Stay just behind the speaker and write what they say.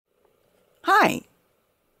Hi,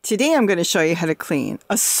 today I'm going to show you how to clean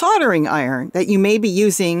a soldering iron that you may be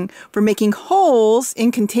using for making holes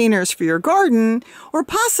in containers for your garden, or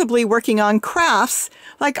possibly working on crafts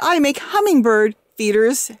like I make hummingbird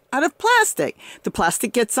feeders out of plastic. The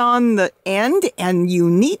plastic gets on the end and you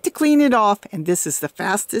need to clean it off, and this is the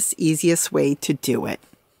fastest, easiest way to do it.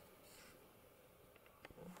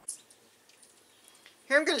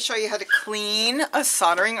 Here I'm going to show you how to clean a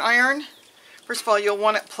soldering iron. First of all, you'll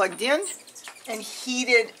want it plugged in and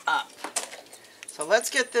heated up. So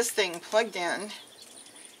let's get this thing plugged in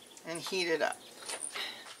and heated up.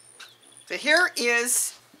 So here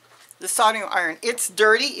is the soldering iron. It's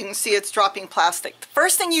dirty. You can see it's dropping plastic. The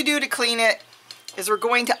first thing you do to clean it is we're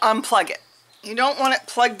going to unplug it. You don't want it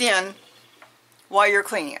plugged in while you're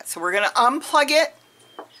cleaning it. So we're going to unplug it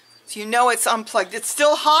so you know it's unplugged. It's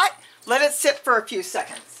still hot. Let it sit for a few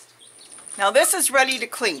seconds. Now this is ready to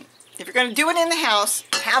clean. If you're going to do it in the house,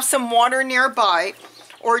 have some water nearby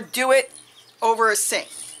or do it over a sink.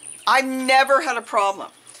 I've never had a problem.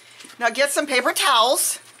 Now get some paper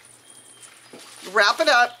towels, wrap it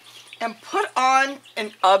up, and put on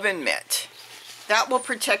an oven mitt. That will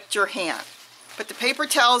protect your hand. Put the paper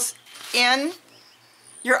towels in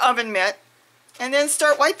your oven mitt and then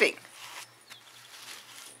start wiping.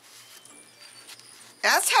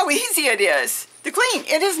 That's how easy it is to clean.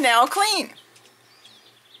 It is now clean.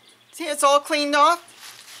 See, it's all cleaned off.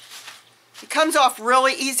 It comes off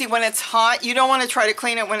really easy when it's hot. You don't want to try to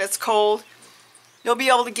clean it when it's cold. You'll be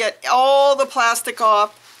able to get all the plastic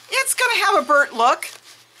off. It's going to have a burnt look,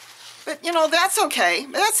 but you know, that's okay.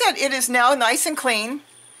 That's it. It is now nice and clean,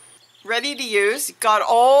 ready to use. Got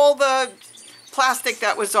all the plastic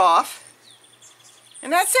that was off.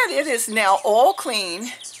 And that's it. It is now all clean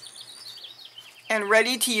and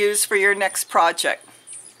ready to use for your next project.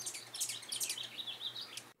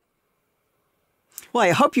 Well,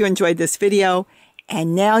 I hope you enjoyed this video,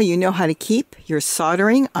 and now you know how to keep your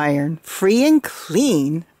soldering iron free and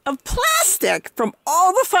clean of plastic from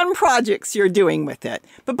all the fun projects you're doing with it.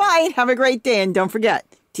 Bye-bye, have a great day, and don't forget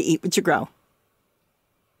to eat what you grow.